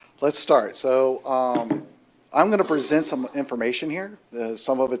Let's start. So I'm going to present some information here.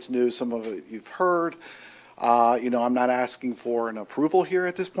 Some of it's new, some of it you've heard. I'm not asking for an approval here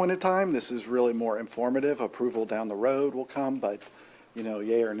at this point in time. This is really more informative. Approval down the road will come, but,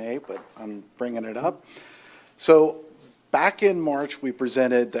 yay or nay, but I'm bringing it up. So back in March, we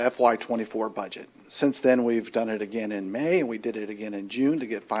presented the FY24 budget. Since then, we've done it again in May, and we did it again in June to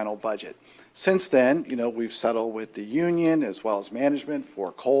get final budget. Since then, we've settled with the union as well as management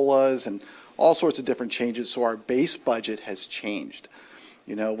for COLAs and all sorts of different changes, so our base budget has changed.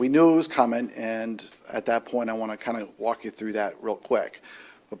 We knew it was coming, and at that point, I want to kind of walk you through that real quick.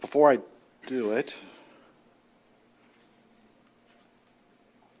 But before I do it,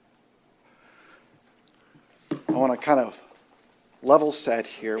 I want to kind of level set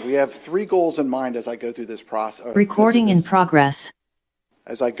here. We have 3 goals in mind as I go through this process. Recording in progress.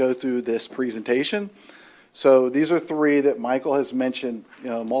 As I go through this presentation. So these are 3 that Michael has mentioned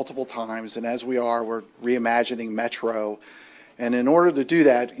multiple times, and as we're reimagining Metro. And in order to do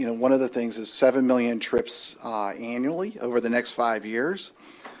that, one of the things is 7 million trips annually over the next 5 years.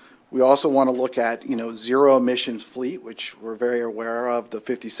 We also want to look at, zero emissions fleet, which we're very aware of, the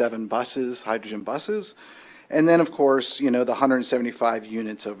 57 buses, hydrogen buses. And then, of course, the 175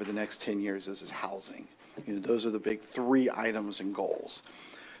 units over the next 10 years as is housing. Those are the big 3 items and goals.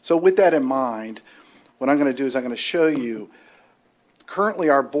 So with that in mind, what I'm going to do is I'm going to show you currently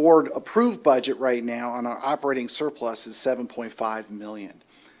our board approved budget right now on our operating surplus is $7.5 million.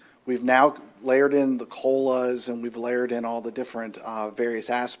 We've now layered in the COLAs and we've layered in all the different various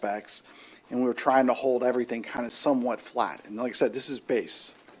aspects, and we're trying to hold everything kind of somewhat flat. And like I said, this is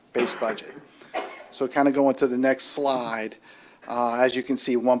base budget. So kind of going to the next slide, as you can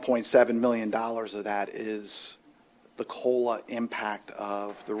see, $1.7 million of that is the COLA impact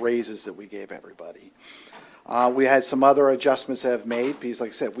of the raises that we gave everybody. We had some other adjustments that have made, because like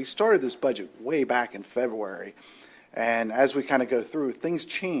I said, we started this budget way back in February. And as we kind of go through, things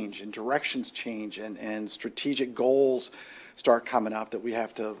change and directions change and strategic goals start coming up that we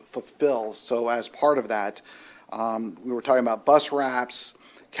have to fulfill. So as part of that, we were talking about bus wraps,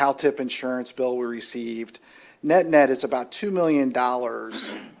 CalTIP insurance bill we received. Net is about $2 million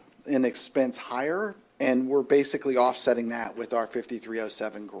in expense higher, and we're basically offsetting that with our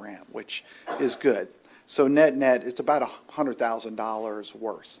 5307 grant, which is good. So net, it's about $100,000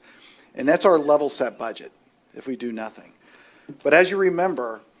 worse. And that's our level set budget if we do nothing. But as you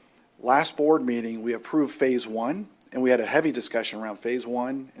remember, last board meeting, we approved phase 1, and we had a heavy discussion around phase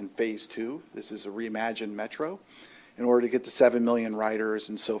 1 and phase 2. This is a reimagined Metro in order to get the 7 million riders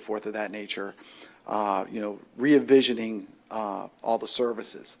and so forth of that nature, re-envisioning all the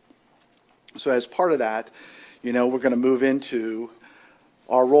services. So as part of that, we're going to move into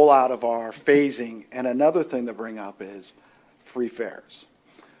our rollout of our phasing. And another thing to bring up is free fares.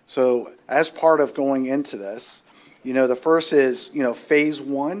 So as part of going into this, the first is, phase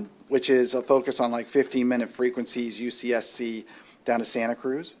 1, which is a focus on like 15-minute frequencies, UCSC down to Santa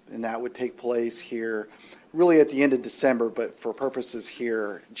Cruz. And that would take place here really at the end of December, but for purposes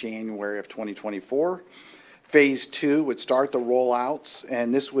here, January of 2024. Phase 2 would start the rollouts,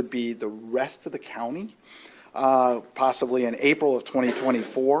 and this would be the rest of the county, possibly in April of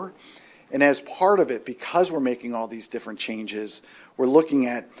 2024. And as part of it, because we're making all these different changes, we're looking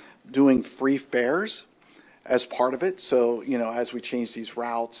at doing free fares as part of it. So, as we change these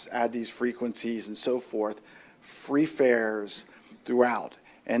routes, add these frequencies and so forth, free fares throughout.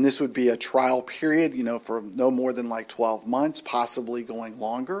 And this would be a trial period, for no more than like 12 months, possibly going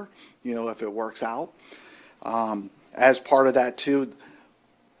longer, if it works out. As part of that too,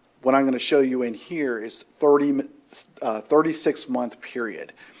 what I'm going to show you in here is 36-month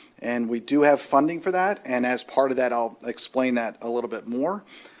period. And we do have funding for that. And as part of that, I'll explain that a little bit more.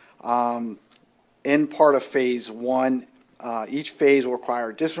 In part of phase 1, each phase will require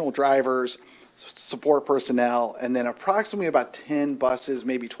additional drivers, support personnel, and then approximately about 10 buses,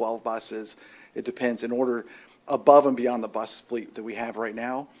 maybe 12 buses, it depends, in order above and beyond the bus fleet that we have right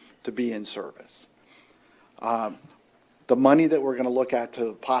now to be in service. The money that we're going to look at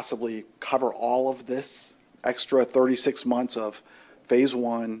to possibly cover all of this extra 36 months of phase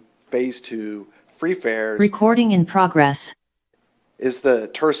 1, phase 2, free fares. Recording in progress. Is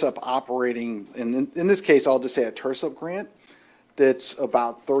the TIRSUP operating, and in this case, I'll just say a TIRSUP grant that's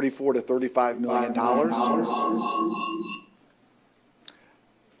about $34 to $35 million.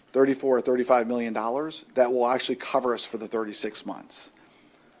 $34 or $35 million that will actually cover us for the 36 months.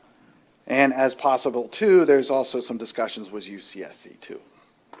 And as possible too, there's also some discussions with UCSC too.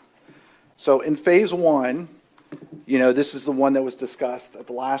 So in phase 1, this is the one that was discussed at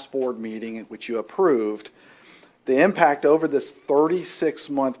the last board meeting, which you approved. The impact over this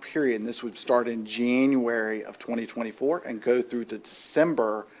 36-month period, and this would start in January of 2024 and go through to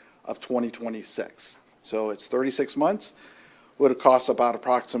December of 2026. So it's 36 months, would have cost about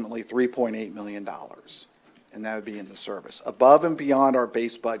approximately $3.8 million, and that would be in the service, above and beyond our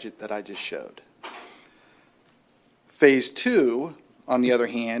base budget that I just showed. Phase 2, on the other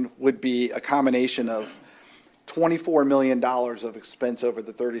hand, would be a combination of $24 million of expense over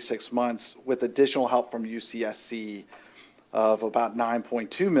the 36 months with additional help from UCSC of about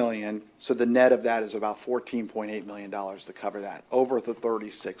 $9.2 million. So the net of that is about $14.8 million to cover that over the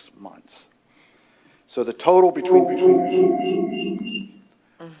 36 months. So the total between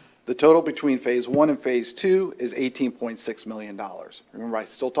phase 1 and phase 2 is $18.6 million. Remember, I'm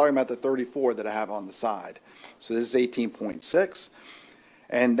still talking about the 34 that I have on the side. So this is 18.6.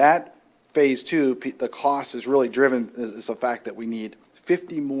 And that phase 2, the cost is really driven is the fact that we need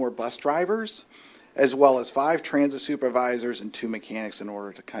 50 more bus drivers, as well as 5 transit supervisors and 2 mechanics in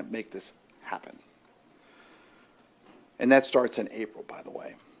order to kind of make this happen. And that starts in April, by the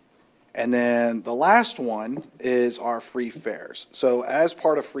way. And then the last one is our free fares. So as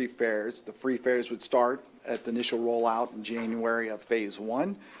part of free fares, the free fares would start at the initial rollout in January of phase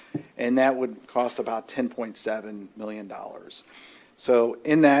 1, and that would cost about $10.7 million. So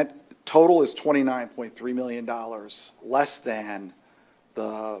in that, total is $29.3 million, less than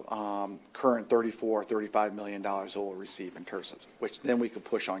the current $35 million that we'll receive in terms of, which then we could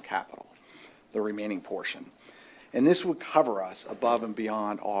push on capital, the remaining portion. And this would cover us above and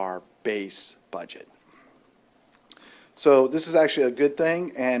beyond our base budget. So this is actually a good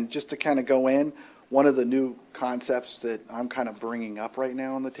thing, and just to kind of go in, one of the new concepts that I'm kind of bringing up right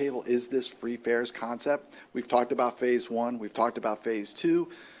now on the table is this free fares concept. We've talked about phase 1, we've talked about phase 2,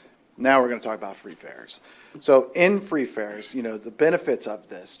 now we're going to talk about free fares. So in free fares, the benefits of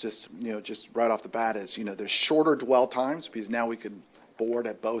this, just right off the bat is, there's shorter dwell times because now we could board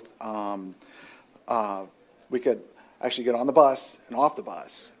at both, we could actually get on the bus and off the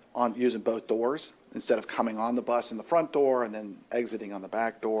bus on using both doors instead of coming on the bus in the front door and then exiting on the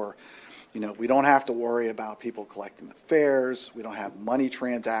back door. We don't have to worry about people collecting the fares. We don't have money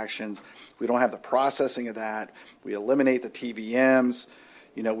transactions. We don't have the processing of that. We eliminate the TVMs.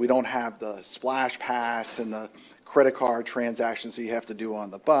 We don't have the splash pass and the credit card transactions that you have to do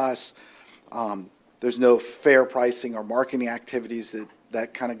on the bus. There's no fare pricing or marketing activities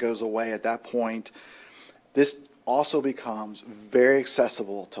that kind of goes away at that point. This also becomes very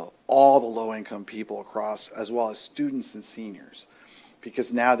accessible to all the low-income people across, as well as students and seniors,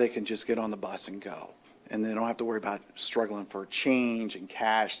 because now they can just get on the bus and go, and they don't have to worry about struggling for change and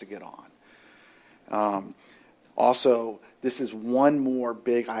cash to get on. Also, this is one more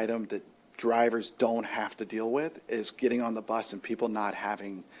big item that drivers don't have to deal with, is getting on the bus and people not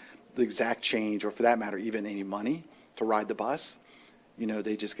having the exact change, or for that matter, even any money to ride the bus.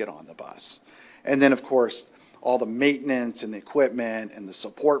 They just get on the bus. And then, of course, all the maintenance and the equipment and the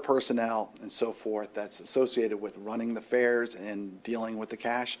support personnel and so forth that's associated with running the fares and dealing with the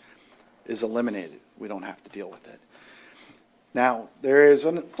cash is eliminated. We don't have to deal with it. Now, there is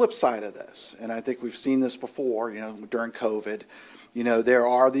a flip side of this, and I think we've seen this before, during COVID. There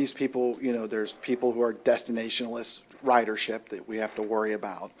are these people, there's people who are destinationless ridership that we have to worry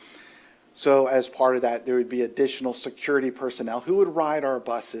about. So as part of that, there would be additional security personnel who would ride our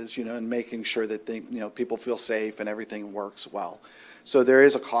buses, and making sure that people feel safe and everything works well. So there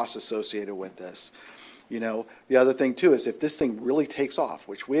is a cost associated with this. The other thing too is if this thing really takes off,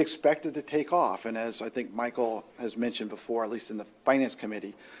 which we expect it to take off, and as I think Michael has mentioned before, at least in the Finance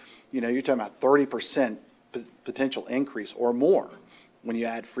Committee, you're talking about 30% potential increase or more when you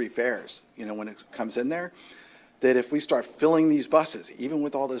add free fares, when it comes in there. That if we start filling these buses, even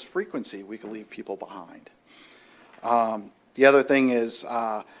with all this frequency, we can leave people behind. The other thing is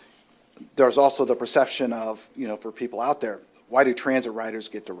there's also the perception of, for people out there, why do transit riders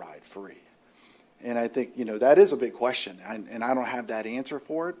get to ride free? And I think, that is a big question, and I don't have that answer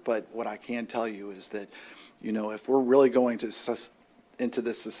for it, but what I can tell you is that, if we're really going into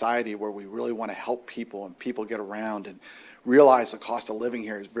this society where we really want to help people and people get around and realize the cost of living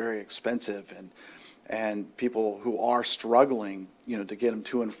here is very expensive, and people who are struggling, to get them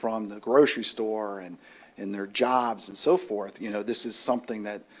to and from the grocery store and their jobs and so forth, this is something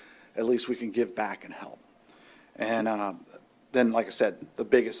that at least we can give back and help. And then, like I said, the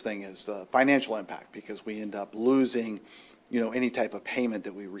biggest thing is the financial impact, because we end up losing, any type of payment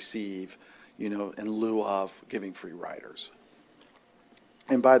that we receive, in lieu of giving free riders.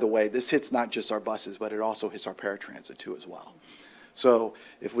 And by the way, this hits not just our buses, but it also hits our paratransit too as well. So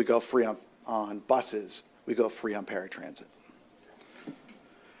if we go free on buses, we go free on paratransit.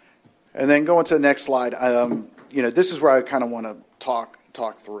 And then going to the next slide, this is where I kind of want to talk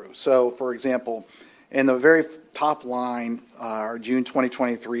through. So, for example, in the very top line, our June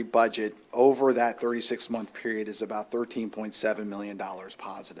 2023 budget over that 36-month period is about $13.7 million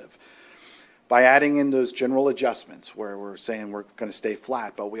positive. By adding in those general adjustments where we're saying we're going to stay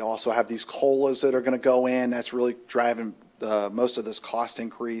flat, but we also have these COLAs that are going to go in, that's really driving most of this cost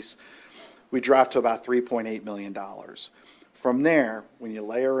increase, we dropped to about $3.8 million. From there, when you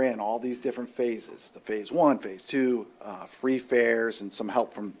layer in all these different phases, the phase 1, phase 2, free fares, and some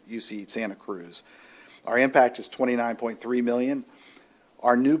help from UC Santa Cruz, our impact is $29.3 million.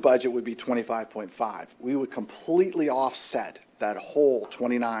 Our new budget would be $25.5. We would completely offset that whole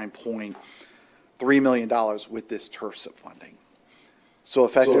 $29.3 million with this TRFSIP funding. So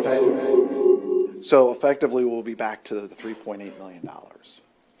effectively, we'll be back to the $3.8 million.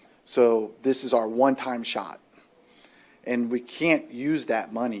 So this is our one-time shot. And we can't use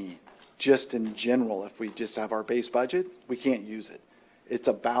that money just in general. If we just have our base budget, we can't use it. It's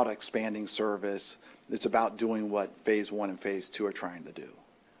about expanding service. It's about doing what phase 1 and phase 2 are trying to do.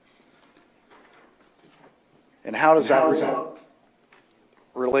 And how does that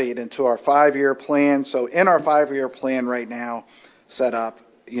relate into our 5-year plan? So in our 5-year plan right now, set up,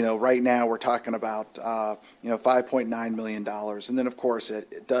 right now we're talking about, $5.9 million. And then, of course,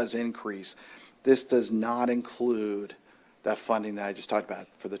 it does increase. This does not include that funding that I just talked about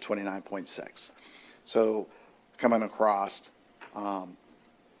for the 29.6. So coming across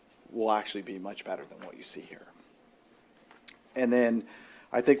will actually be much better than what you see here. And then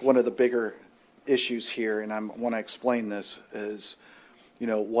I think one of the bigger issues here, and I want to explain this, is,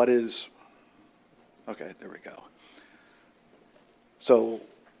 what is, okay, there we go. So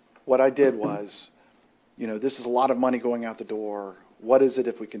what I did was, this is a lot of money going out the door. What is it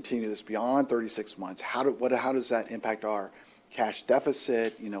if we continue this beyond 36 months? How does that impact our cash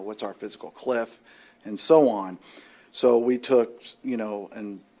deficit? What's our physical cliff, and so on. So we took,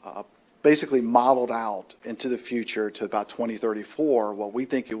 and basically modeled out into the future to about 2034 what we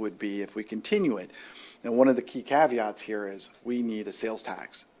think it would be if we continue it. And one of the key caveats here is we need a sales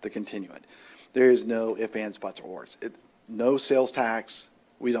tax to continue it. There is no ifs, ands, buts, or ors. No sales tax,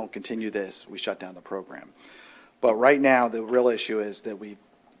 we don't continue this, we shut down the program. But right now, the real issue is that we've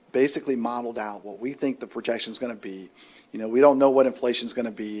basically modeled out what we think the projection is going to be. We don't know what inflation is going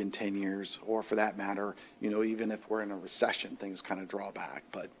to be in 10 years, or for that matter, even if we're in a recession, things kind of draw back.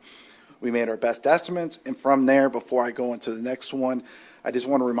 But we made our best estimates, and from there, before I go into the next one, I just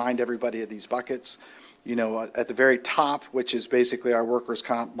want to remind everybody of these buckets. At the very top, which is basically our workers'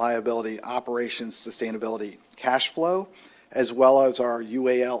 comp, liability, operations, sustainability, cash flow, as well as our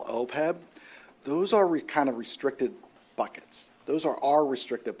UAL OPEB, those are kind of restricted buckets. Those are our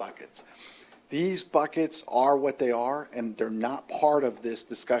restricted buckets. These buckets are what they are, and they're not part of this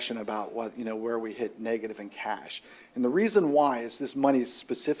discussion about where we hit negative in cash. And the reason why is this money is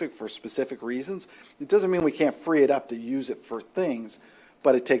specific for specific reasons. It doesn't mean we can't free it up to use it for things,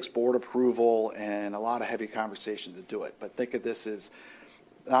 but it takes board approval and a lot of heavy conversation to do it. But think of this as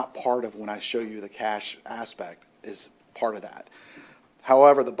not part of when I show you the cash aspect is part of that.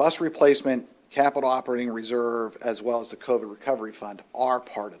 However, the bus replacement, capital operating reserve, as well as the COVID recovery fund are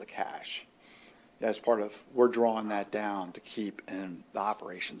part of the cash. As part of, we're drawing that down to keep the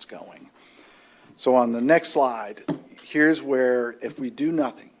operations going. So on the next slide, here's where if we do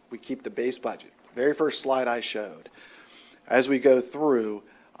nothing, we keep the base budget. Very first slide I showed. As we go through,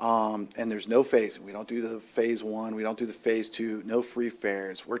 and there's no phasing. We don't do the phase 1. We don't do the phase 2. No free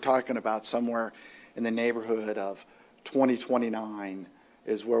fares. We're talking about somewhere in the neighborhood of 2029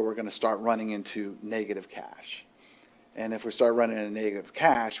 is where we're going to start running into negative cash. And if we start running into negative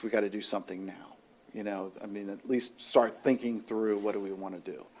cash, we got to do something now. At least start thinking through what do we want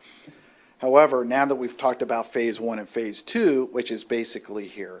to do. However, now that we've talked about phase 1 and phase 2, which is basically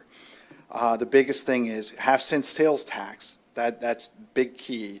here, the biggest thing is half-cent sales tax. That's big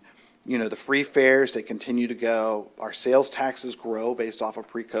key. The free fares, they continue to go. Our sales taxes grow based off of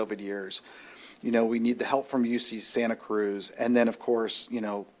pre-COVID years. We need the help from UC Santa Cruz. And then, of course,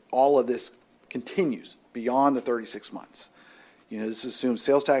 all of this continues beyond the 36 months. This assumes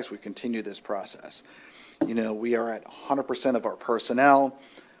sales tax, we continue this process. We are at 100% of our personnel.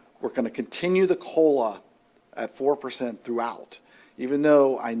 We're going to continue the COLA at 4% throughout, even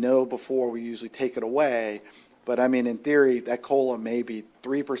though I know before we usually take it away. But in theory, that COLA may be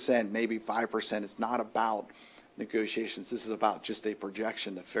 3%, maybe 5%. It's not about negotiations. This is about just a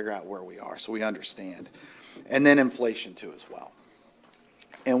projection to figure out where we are so we understand. And then inflation too as well.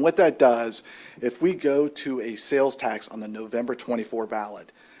 And what that does, if we go to a sales tax on the November 24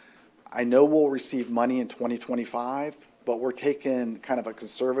 ballot, I know we'll receive money in 2025, but we're taking kind of a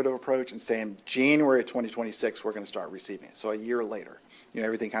conservative approach and saying January of 2026, we're going to start receiving it. So a year later,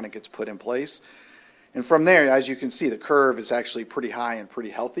 everything kind of gets put in place. And from there, as you can see, the curve is actually pretty high and pretty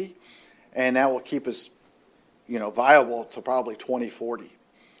healthy. And that will keep us, viable to probably 2040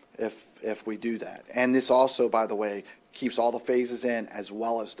 if we do that. And this also, by the way, keeps all the phases in as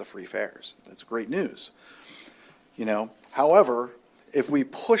well as the free fares. That's great news. However, if we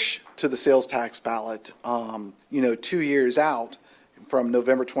push to the sales tax ballot, 2 years out from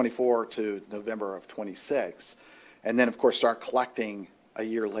November 24 to November of 26, and then, of course, start collecting a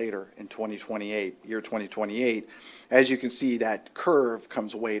year later in 2028, as you can see, that curve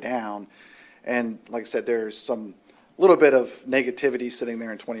comes way down. And like I said, there's some little bit of negativity sitting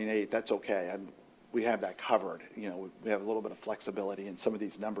there in 28. That's okay. We have that covered. We have a little bit of flexibility in some of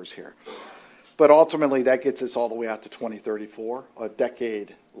these numbers here. But ultimately, that gets us all the way out to 2034, a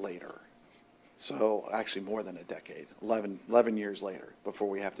decade later. So actually more than a decade, 11 years later before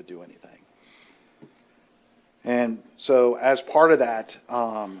we have to do anything. And so as part of that,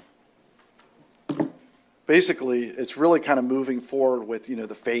 basically, it's really kind of moving forward with,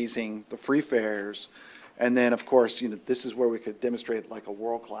 the phasing, the free fares. And then, of course, this is where we could demonstrate like a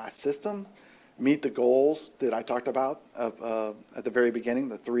world-class system, meet the goals that I talked about at the very beginning,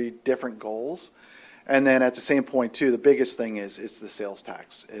 the 3 different goals. And then at the same point, too, the biggest thing is the sales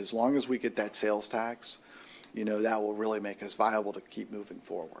tax. As long as we get that sales tax, that will really make us viable to keep moving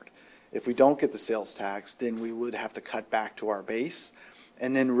forward. If we don't get the sales tax, then we would have to cut back to our base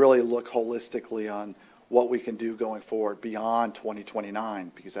and then really look holistically on what we can do going forward beyond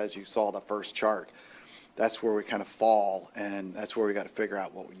 2029, because as you saw the first chart, that's where we kind of fall, and that's where we got to figure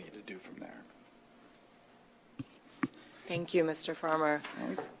out what we need to do from there. Thank you, Mr. Farmer.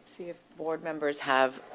 See if board members have